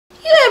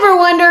You ever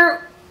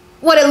wonder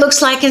what it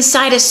looks like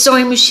inside a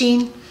sewing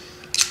machine?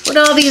 What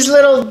all these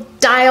little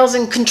dials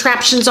and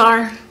contraptions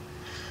are? I'm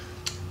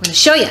going to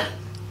show you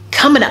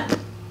coming up.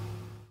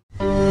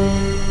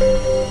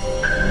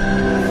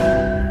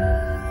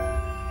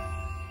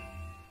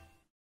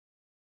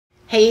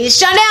 Hey,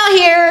 Chanel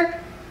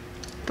here,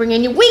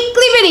 bringing you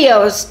weekly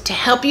videos to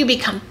help you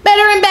become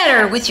better and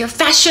better with your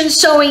fashion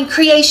sewing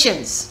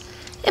creations,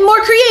 and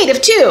more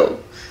creative too.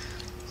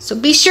 So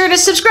be sure to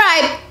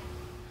subscribe.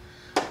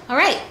 All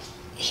right,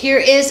 here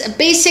is a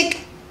basic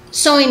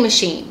sewing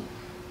machine.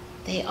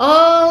 They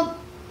all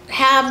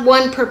have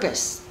one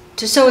purpose,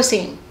 to sew a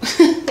seam.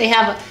 They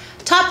have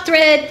a top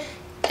thread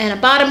and a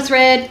bottom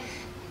thread.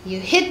 You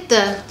hit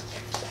the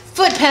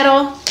foot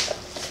pedal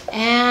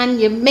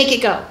and you make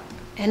it go.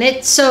 And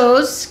it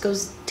sews,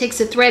 takes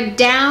the thread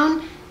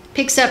down,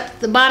 picks up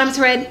the bottom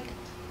thread,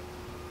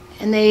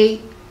 and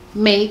they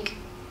make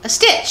a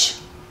stitch.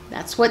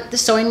 That's what the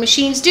sewing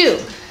machines do.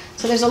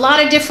 So there's a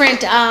lot of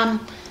different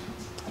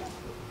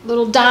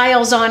little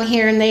dials on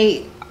here,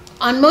 and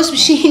on most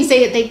machines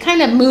they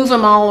kind of move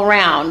them all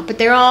around, but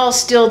they're all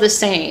still the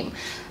same.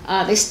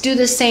 They do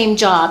the same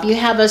job. You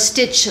have a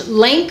stitch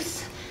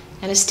length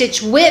and a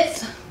stitch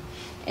width,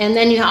 and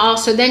then you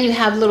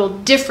have little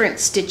different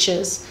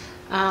stitches.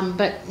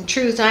 But in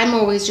truth, I'm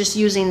always just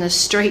using the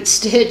straight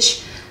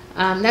stitch.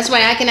 That's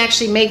why I can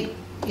actually make,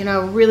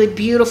 really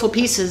beautiful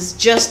pieces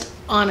just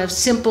on a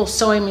simple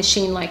sewing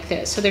machine like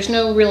this. So there's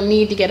no real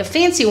need to get a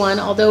fancy one,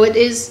 although it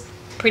is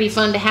pretty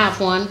fun to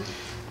have one,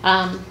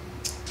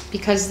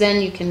 because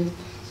then you can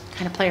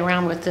kind of play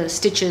around with the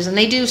stitches, and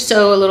they do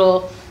sew a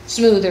little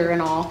smoother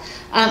and all.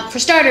 For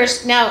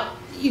starters, now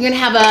you're going to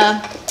have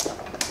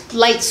a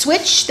light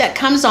switch that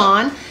comes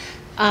on,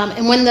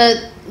 and when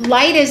the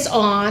light is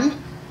on,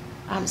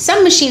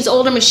 some machines,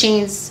 older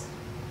machines,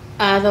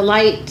 the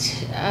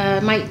light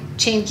might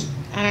change.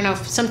 I don't know,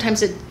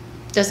 sometimes it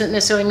doesn't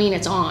necessarily mean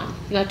it's on.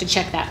 You have to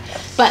check that.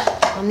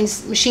 But on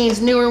these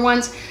machines, newer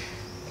ones,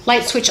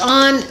 light switch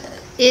on,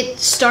 it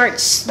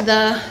starts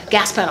the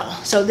gas pedal.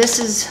 So this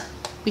is,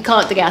 we call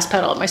it the gas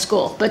pedal at my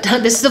school, but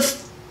this is the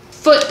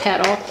foot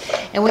pedal.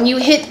 And when you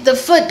hit the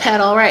foot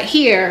pedal right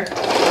here,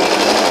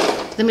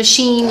 the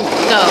machine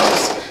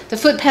goes. The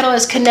foot pedal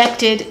is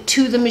connected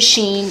to the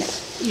machine,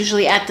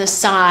 usually at the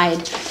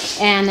side,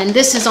 and then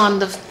this is on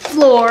the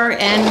floor,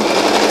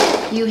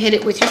 and you hit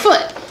it with your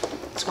foot.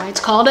 That's why it's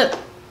called a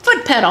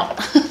foot pedal.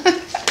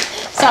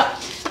 So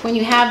when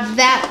you have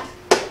that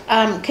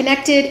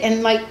connected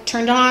and light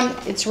turned on,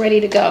 it's ready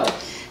to go.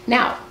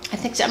 Now I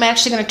think I'm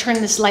actually going to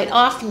turn this light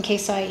off in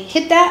case I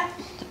hit that,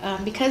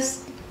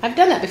 because I've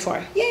done that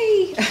before.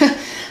 Yay!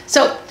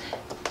 So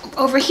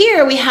over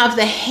here we have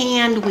the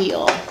hand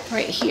wheel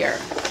right here.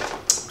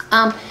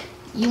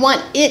 You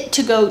want it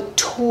to go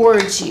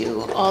towards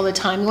you all the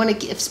time. You want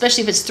to,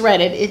 especially if it's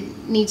threaded,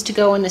 it needs to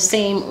go in the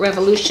same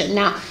revolution.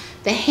 Now,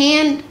 the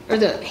hand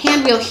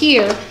wheel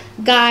here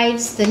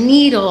guides the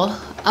needle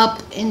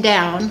up and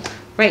down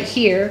right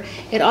here.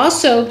 It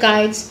also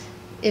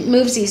it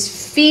moves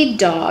these feed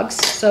dogs.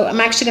 So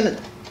I'm actually going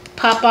to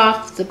pop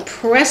off the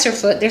presser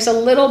foot. There's a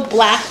little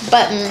black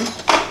button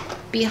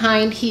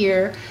behind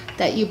here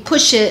that you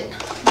push it,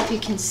 if you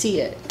can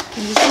see it.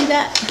 Can you see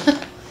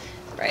that?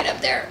 Right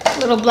up there,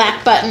 little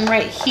black button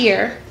right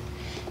here.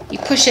 You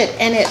push it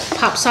and it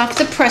pops off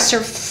the presser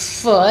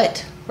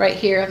foot right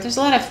here. There's a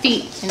lot of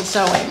feet in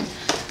sewing.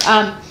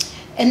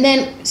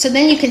 So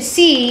then you can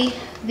see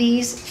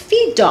these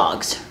feed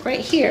dogs right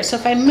here. So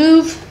if I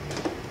move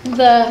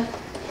the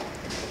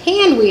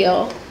hand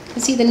wheel, you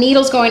can see the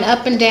needles going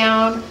up and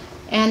down,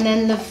 and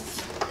then the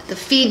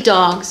feed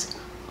dogs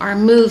are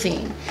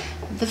moving.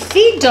 The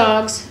feed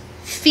dogs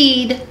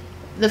feed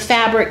the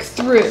fabric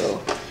through.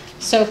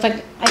 So if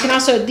I can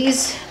also,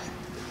 these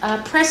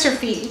presser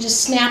feet, you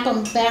just snap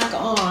them back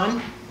on.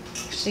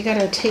 So you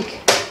gotta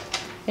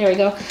there we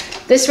go.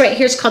 This right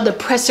here is called the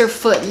presser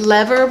foot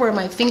lever, where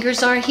my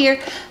fingers are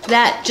here.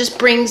 That just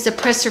brings the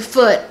presser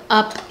foot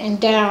up and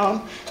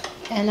down,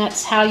 and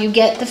that's how you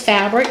get the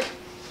fabric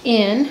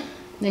in.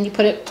 Then you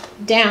put it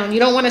down. You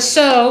don't want to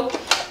sew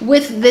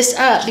with this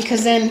up,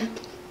 because then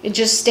it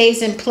just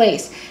stays in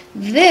place.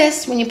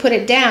 This, when you put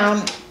it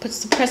down,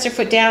 puts the presser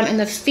foot down, and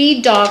the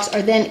feed dogs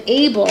are then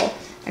able,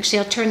 actually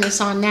I'll turn this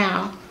on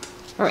now,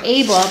 are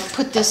able, I'll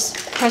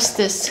press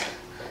this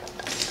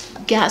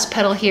gas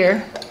pedal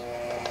here.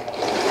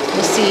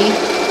 You'll see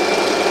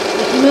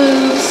it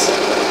moves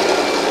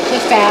the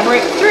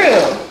fabric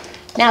through.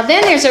 Now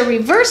then there's a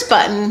reverse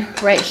button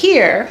right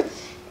here,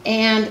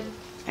 and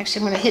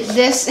actually I'm going to hit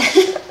this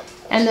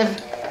and the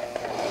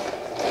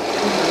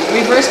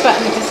reverse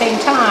button at the same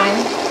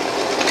time.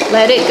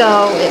 Let it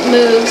go, it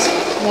moves,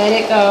 let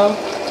it go,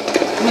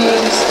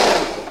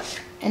 moves,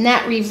 and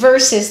that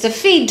reverses the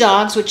feed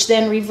dogs, which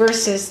then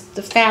reverses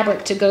the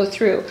fabric to go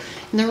through.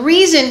 And the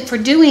reason for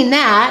doing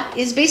that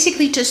is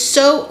basically to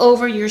sew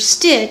over your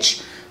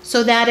stitch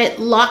so that it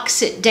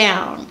locks it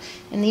down.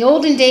 In the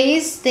olden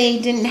days, they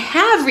didn't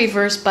have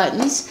reverse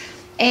buttons,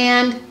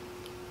 and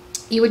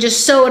you would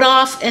just sew it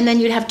off, and then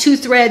you'd have two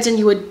threads and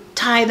you would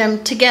tie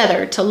them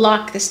together to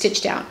lock the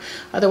stitch down.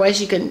 Otherwise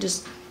you can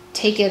just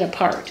take it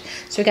apart.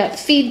 So we got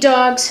feed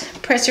dogs,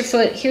 presser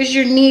foot. Here's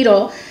your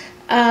needle.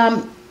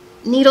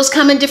 Needles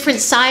come in different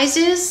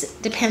sizes,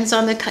 depends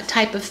on the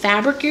type of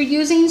fabric you're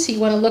using, so you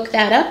want to look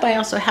that up. I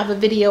also have a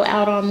video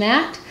out on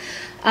that.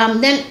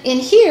 Then in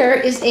here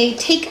is a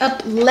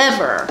take-up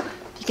lever.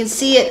 You can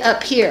see it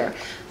up here.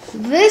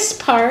 This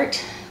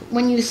part,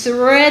 when you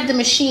thread the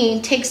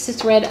machine, takes the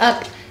thread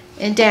up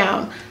and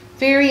down.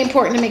 Very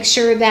important to make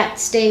sure that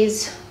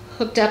stays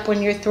hooked up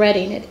when you're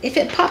threading it. If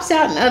it pops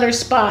out in other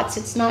spots,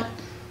 it's not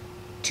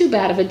too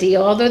bad of a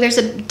deal, although there's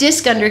a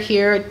disc under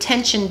here, a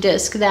tension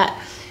disc, that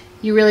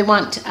you really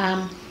want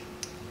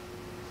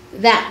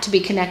that to be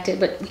connected,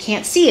 but you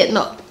can't see it. In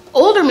the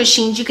older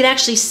machines, you could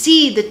actually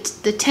see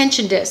the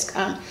tension disc.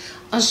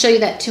 I'll show you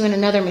that too in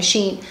another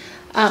machine.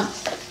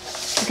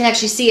 You can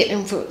actually see it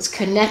if it's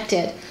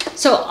connected.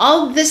 So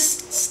all this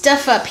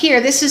stuff up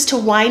here, this is to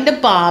wind a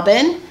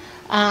bobbin.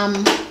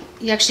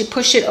 You actually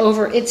push it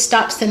over. It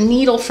stops the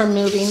needle from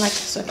moving, like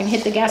so I can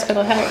hit the gas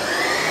pedal hard.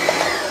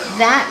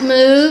 That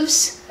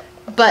moves,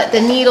 but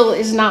the needle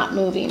is not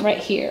moving right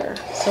here.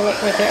 So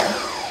look right there.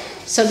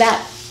 So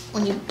that,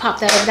 when you pop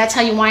that over, that's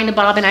how you wind a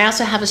bobbin. I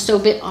also have a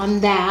SewBit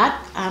on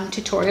that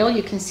tutorial,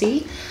 you can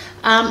see.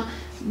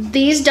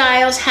 These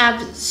dials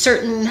have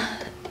certain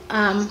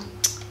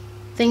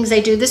things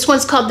they do. This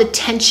one's called the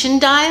tension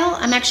dial.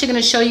 I'm actually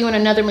going to show you in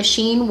another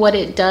machine what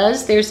it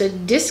does. There's a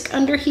disc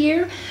under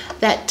here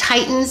that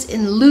tightens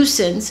and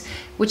loosens,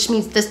 which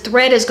means the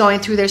thread is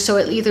going through there, so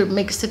it either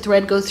makes the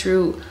thread go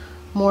through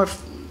more,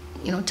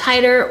 you know,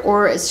 tighter,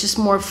 or it's just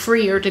more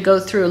freer to go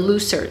through,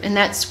 looser. And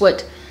that's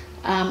what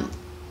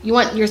you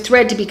want your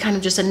thread to be, kind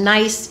of just a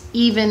nice,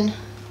 even,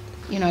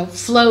 you know,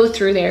 flow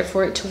through there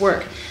for it to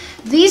work.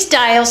 These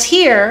dials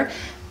here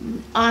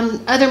on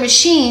other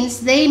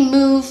machines, they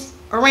move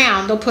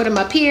around. They'll put them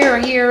up here or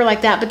here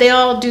like that, but they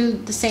all do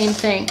the same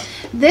thing.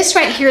 This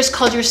right here is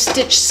called your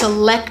stitch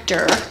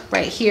selector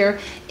right here.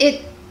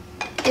 It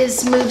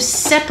is moved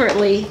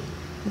separately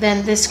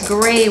than this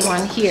gray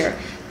one here.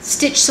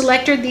 Stitch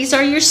selector, these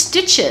are your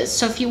stitches.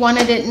 So if you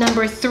wanted it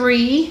number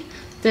 3,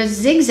 the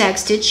zigzag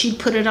stitch, you'd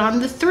put it on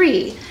the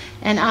 3.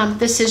 And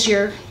this is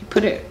your, you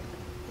put it,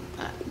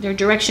 your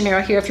direction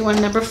arrow here. If you want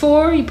a number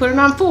 4, you put it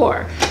on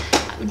 4.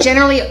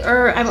 Generally,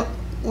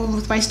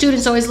 with my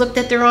students, always looked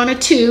that they're on a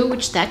 2,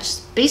 which that's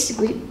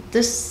basically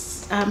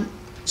this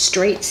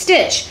straight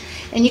stitch.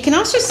 And you can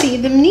also see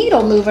the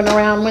needle moving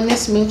around when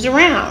this moves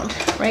around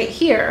right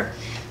here.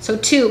 So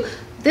 2.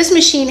 This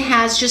machine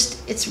has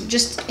it's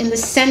just in the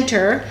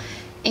center,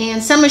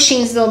 and some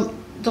machines they'll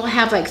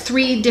have like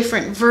 3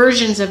 different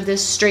versions of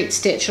this straight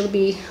stitch. It'll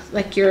be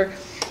like your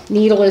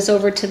needle is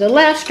over to the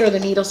left or the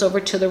needle's over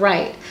to the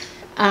right.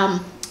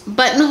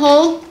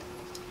 Buttonhole,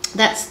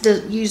 that's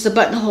use the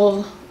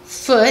buttonhole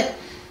foot.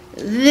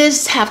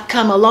 This have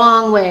come a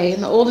long way.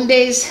 In the olden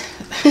days,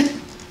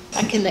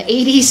 back in the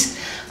 80s,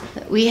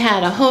 we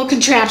had a whole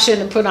contraption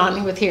to put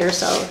on with here,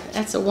 so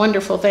that's a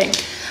wonderful thing.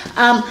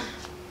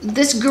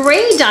 This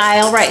gray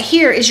dial right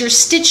here is your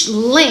stitch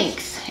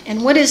length.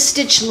 And what is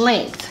stitch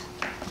length?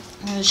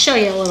 I'm going to show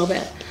you a little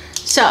bit.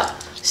 So,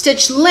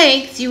 stitch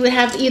length, you would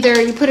have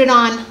either, you put it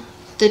on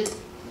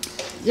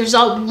there's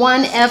all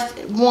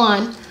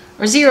 1F1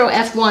 or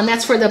 0F1,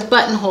 that's for the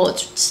buttonhole. It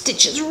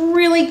stitches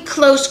really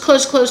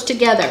close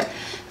together.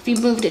 If you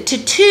moved it to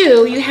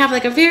 2, you have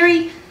like a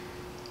very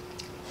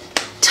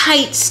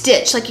tight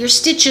stitch, like your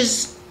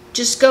stitches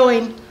just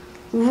going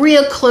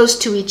real close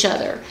to each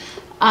other,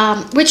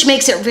 which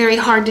makes it very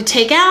hard to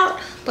take out,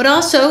 but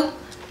also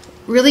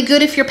really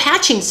good if you're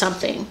patching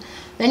something.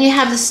 Then you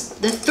have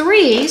the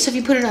 3, so if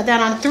you put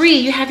that on 3,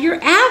 you have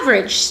your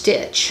average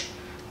stitch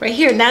right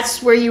here, and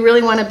that's where you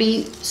really want to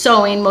be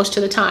sewing most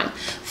of the time.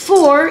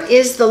 4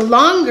 is the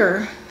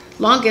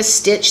longest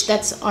stitch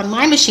that's on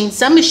my machine.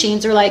 Some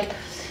machines are like,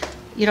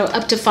 you know,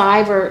 up to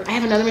 5, or I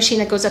have another machine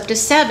that goes up to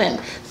 7.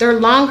 They're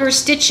longer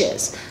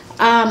stitches.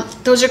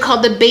 Those are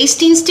called the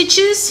basting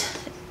stitches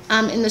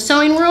in the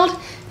sewing world.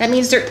 That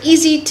means they're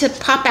easy to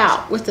pop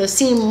out with a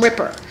seam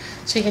ripper.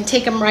 So you can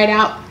take them right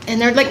out,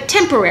 and they're like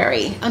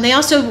temporary. And they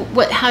also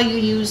how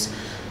you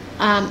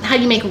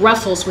make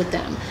ruffles with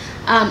them.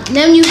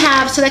 Then you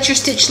have, so that's your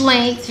stitch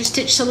length, your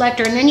stitch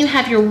selector, and then you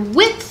have your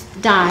width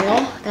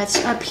dial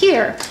that's up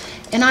here.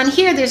 And on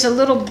here there's a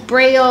little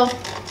braille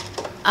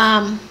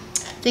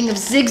thing of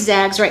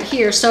zigzags right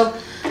here. So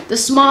the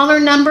smaller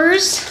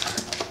numbers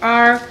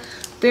are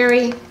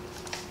very,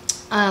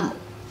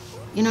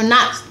 you know,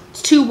 not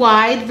too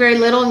wide, very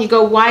little, and you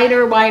go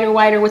wider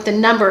with the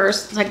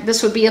numbers. Like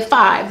this would be a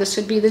 5, this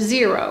would be the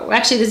 0.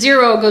 Actually, the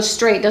 0 goes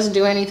straight, doesn't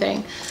do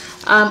anything.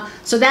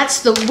 So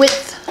that's the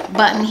width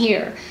button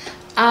here.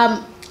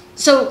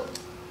 So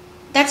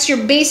that's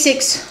your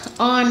basics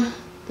on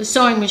the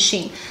sewing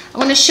machine. I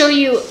want to show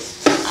you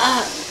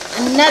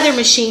another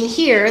machine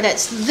here.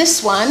 That's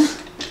this one,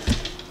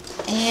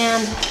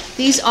 and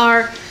these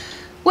are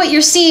what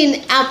you're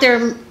seeing out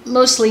there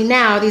mostly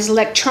now, these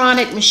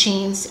electronic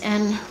machines,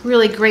 and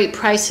really great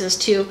prices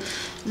too.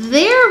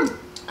 Their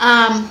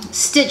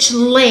stitch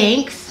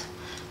length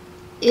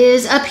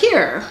is up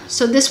here.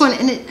 So this one,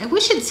 and I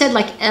wish it said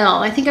like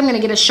L. I think I'm gonna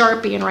get a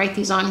Sharpie and write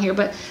these on here,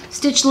 but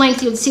stitch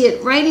length, you'd see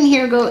it right in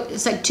here go,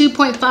 it's like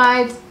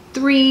 2.5,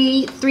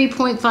 3,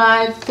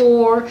 3.5,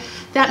 4.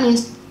 That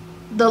means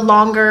the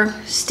longer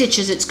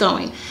stitches it's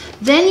going.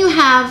 Then you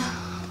have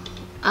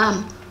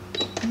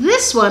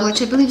this one,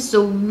 which I believe is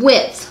the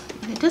width.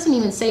 It doesn't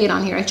even say it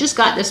on here. I just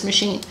got this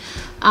machine.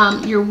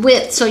 Your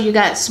width, so you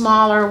got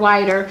smaller,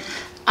 wider.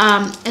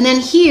 And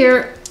then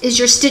here is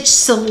your stitch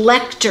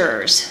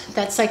selectors.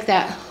 That's like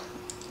that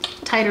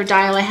tighter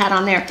dial I had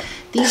on there.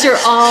 These are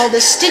all the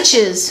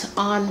stitches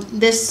on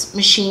this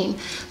machine.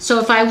 So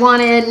if I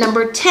wanted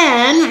number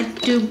 10,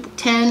 I'd do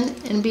 10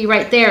 and be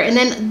right there. And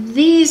then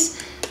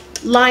these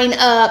line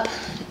up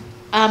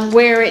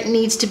where it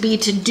needs to be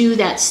to do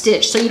that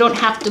stitch. So you don't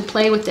have to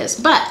play with this.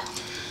 But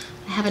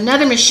I have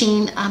another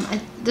machine.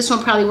 This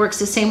one probably works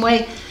the same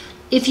way.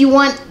 If you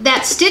want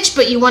that stitch,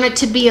 but you want it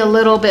to be a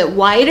little bit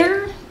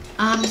wider,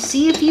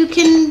 see if you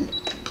can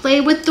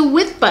play with the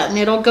width button.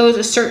 It'll go to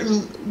a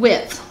certain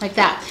width, like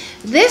that.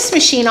 This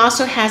machine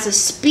also has a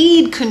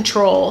speed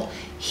control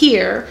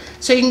here,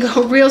 so you can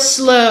go real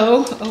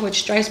slow,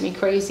 which drives me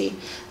crazy.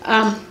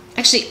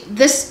 Actually,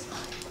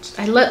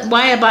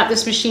 why I bought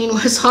this machine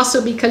was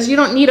also because you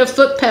don't need a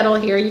foot pedal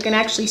here. You can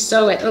actually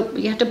sew it.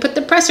 You have to put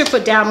the presser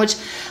foot down, which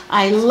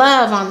I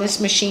love on this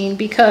machine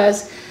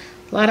because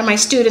a lot of my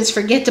students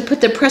forget to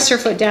put the presser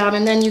foot down,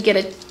 and then you get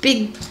a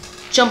big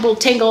jumble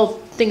tangle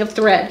thing of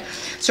thread.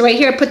 So right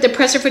here, I put the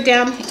presser foot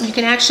down. You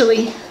can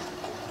actually,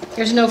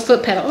 there's no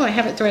foot pedal. Oh, I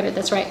have it threaded,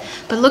 that's right.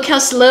 But look how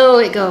slow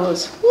it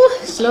goes. Woo,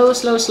 slow,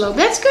 slow, slow.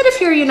 That's good if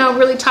you're,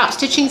 really top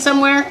stitching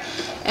somewhere,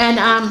 and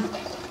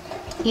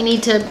you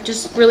need to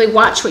just really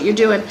watch what you're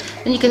doing.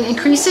 And you can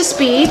increase the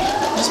speed.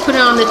 Just put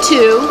it on the 2.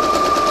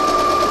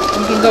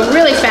 You can go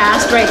really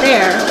fast right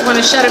there. If you want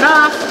to shut it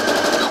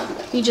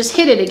off, you just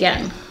hit it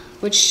again,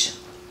 which,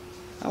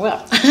 oh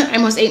well, I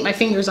almost ate my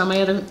fingers on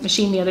my other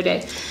machine the other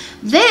day.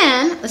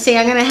 Then, let's see,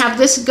 I'm gonna have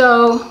this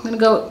go, I'm gonna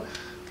go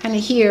kind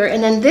of here,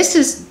 and then this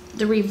is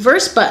the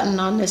reverse button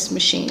on this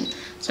machine.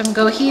 So I'm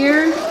gonna go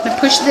here, I'm gonna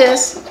push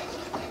this.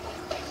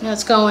 Now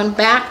it's going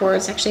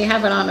backwards. Actually, I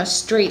have it on a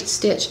straight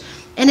stitch.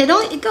 And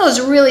it goes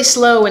really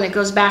slow when it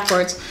goes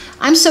backwards.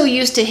 I'm so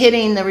used to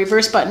hitting the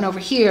reverse button over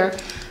here.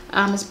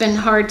 It's been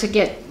hard to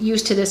get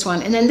used to this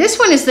one. And then this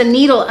one is the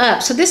needle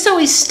up. So this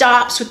always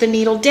stops with the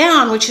needle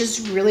down, which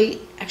is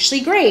really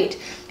actually great,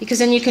 because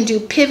then you can do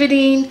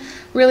pivoting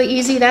really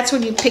easy. That's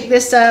when you pick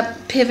this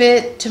up,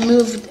 pivot to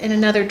move in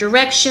another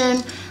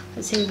direction.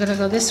 Let's say we're gonna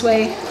go this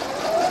way.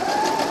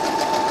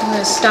 I'm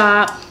gonna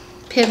stop,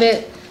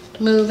 pivot,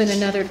 move in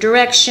another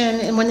direction.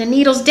 And when the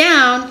needle's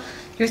down,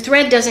 your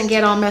thread doesn't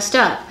get all messed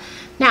up.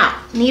 Now,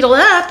 needle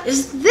up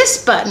is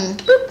this button,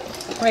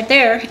 boop, right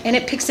there, and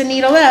it picks the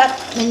needle up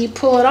and you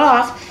pull it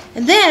off.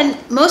 And then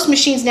most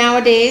machines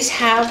nowadays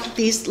have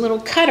these little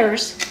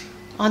cutters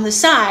on the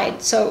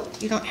side, so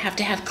you don't have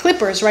to have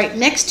clippers right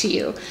next to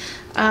you,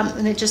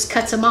 and it just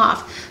cuts them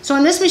off. So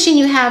on this machine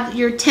you have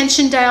your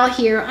tension dial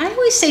here. I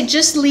always say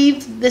just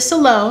leave this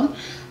alone.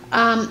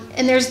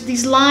 And there's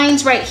these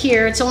lines right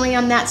here. It's only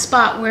on that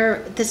spot where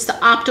that's the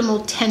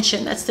optimal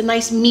tension. That's the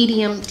nice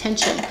medium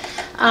tension.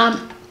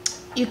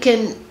 You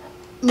can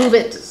move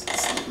it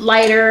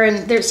lighter,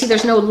 and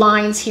there's no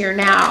lines here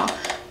now.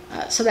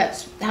 So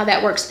that's how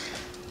that works.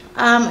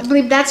 I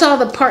believe that's all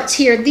the parts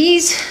here.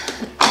 These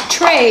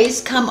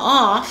trays come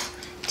off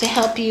to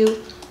help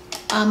you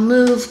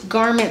move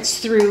garments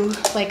through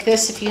like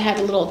this if you had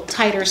a little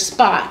tighter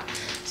spot.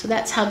 So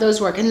that's how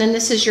those work. And then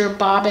this is your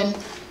bobbin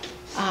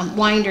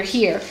winder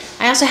here.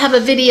 I also have a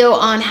video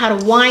on how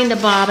to wind a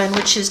bobbin,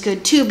 which is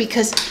good too,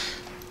 because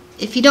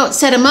if you don't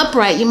set them up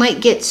right, you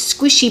might get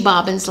squishy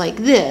bobbins like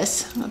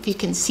this. I don't know if you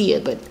can see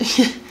it, but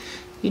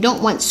you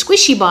don't want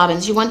squishy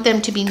bobbins. You want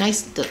them to be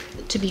nice,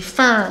 to be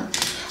firm.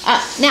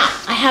 Now,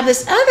 I have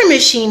this other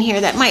machine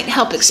here that might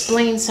help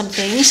explain some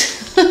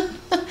things.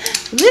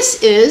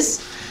 This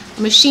is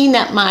a machine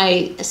that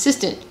my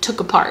assistant took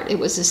apart. It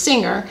was a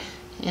Singer,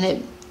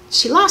 and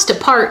she lost a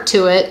part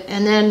to it,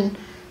 and then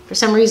for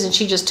some reason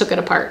she just took it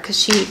apart because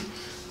she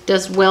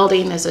does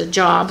welding as a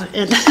job,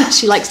 and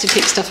she likes to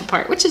take stuff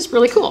apart, which is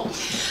really cool.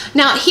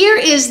 Now here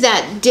is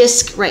that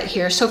disc right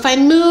here. So if I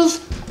move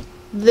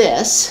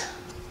this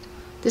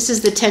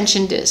is the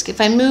tension disc.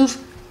 If I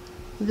move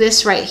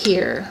this right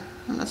here,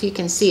 I don't know if you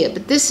can see it,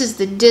 but this is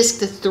the disc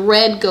the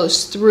thread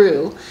goes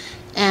through,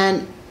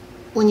 and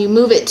when you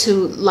move it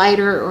to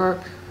lighter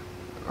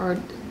or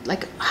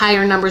like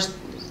higher numbers,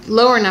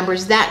 lower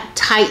numbers, that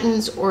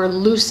tightens or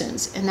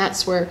loosens, and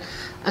that's where,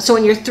 so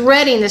when you're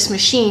threading this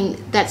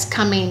machine, that's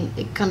coming,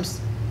 it comes,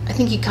 I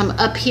think you come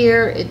up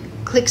here, it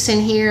clicks in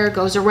here,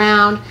 goes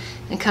around,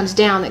 and comes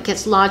down, it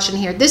gets lodged in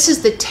here. This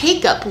is the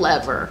take-up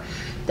lever.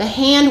 The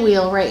hand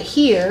wheel right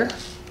here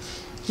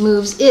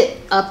moves it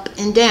up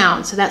and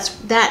down, so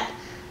that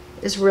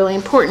is really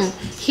important.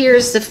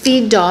 Here's the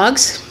feed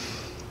dogs.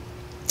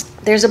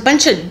 There's a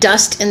bunch of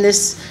dust in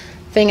this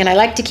thing, and I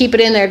like to keep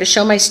it in there to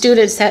show my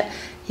students that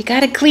you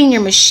got to clean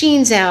your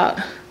machines out.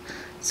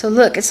 So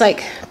look, it's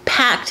like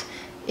packed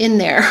in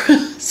there.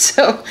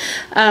 So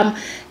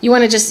you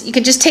want to you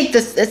can just take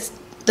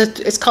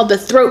it's called the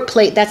throat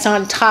plate that's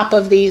on top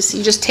of these.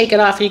 You just take it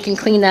off and you can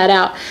clean that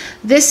out.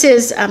 This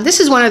is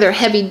one of their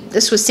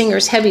this was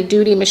Singer's heavy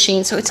duty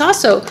machine, so it's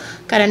also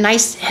got a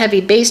nice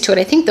heavy base to it.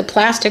 I think the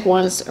plastic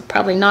ones are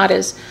probably not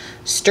as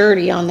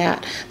sturdy on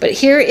that. But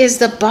here is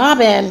the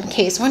bobbin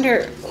case. I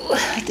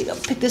think I'll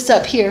pick this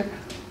up here,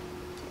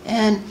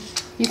 and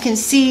you can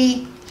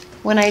see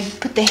when I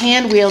put the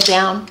hand wheel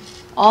down,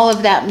 all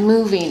of that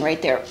moving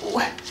right there.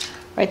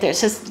 Right there. It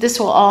says this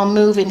will all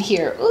move in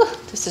here. Ooh,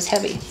 this is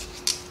heavy.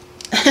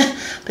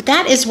 But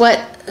that is what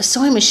a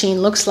sewing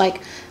machine looks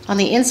like on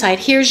the inside.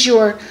 Here's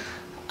your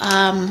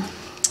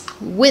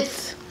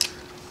width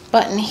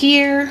button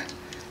here,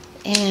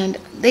 and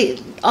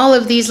all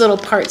of these little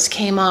parts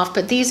came off,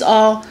 but these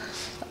all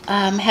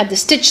had the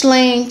stitch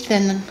length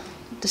and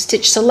the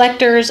stitch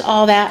selectors,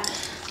 all that.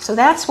 So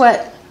that's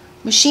what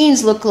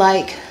machines look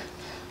like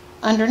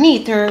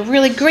underneath. They're a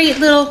really great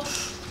little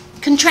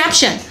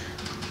contraption.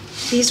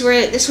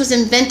 This was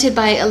invented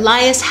by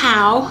Elias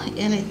Howe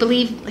in, I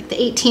believe, like the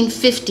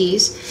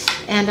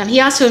 1850s, and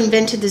he also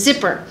invented the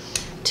zipper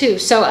too.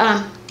 So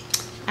I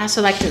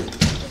also like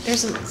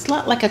it's a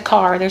lot like a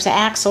car. There's an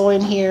axle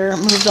in here,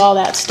 moves all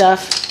that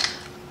stuff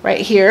right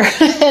here,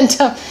 and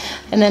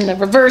then the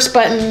reverse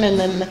button, and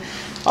then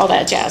all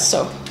that jazz.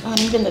 So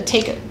even the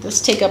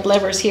take up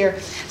levers here.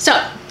 So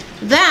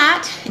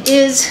that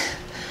is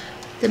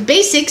the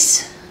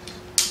basics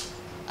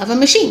of a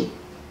machine.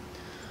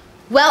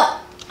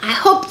 Well, I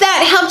hope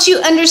that helped you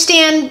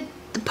understand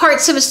the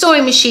parts of a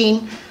sewing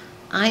machine.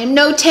 I am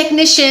no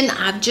technician.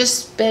 I've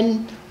just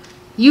been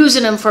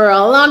using them for a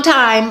long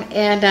time,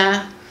 and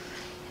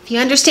if you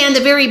understand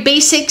the very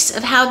basics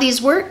of how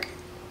these work,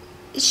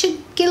 it should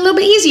get a little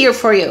bit easier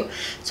for you.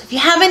 So if you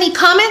have any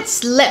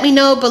comments, let me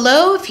know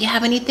below. If you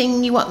have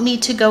anything you want me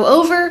to go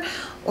over,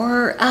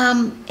 or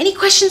any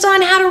questions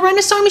on how to run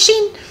a sewing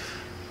machine,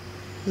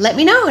 let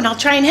me know and I'll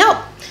try and help.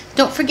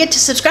 Don't forget to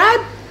subscribe,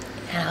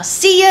 and I'll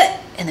see you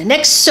in the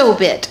next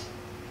SewBit.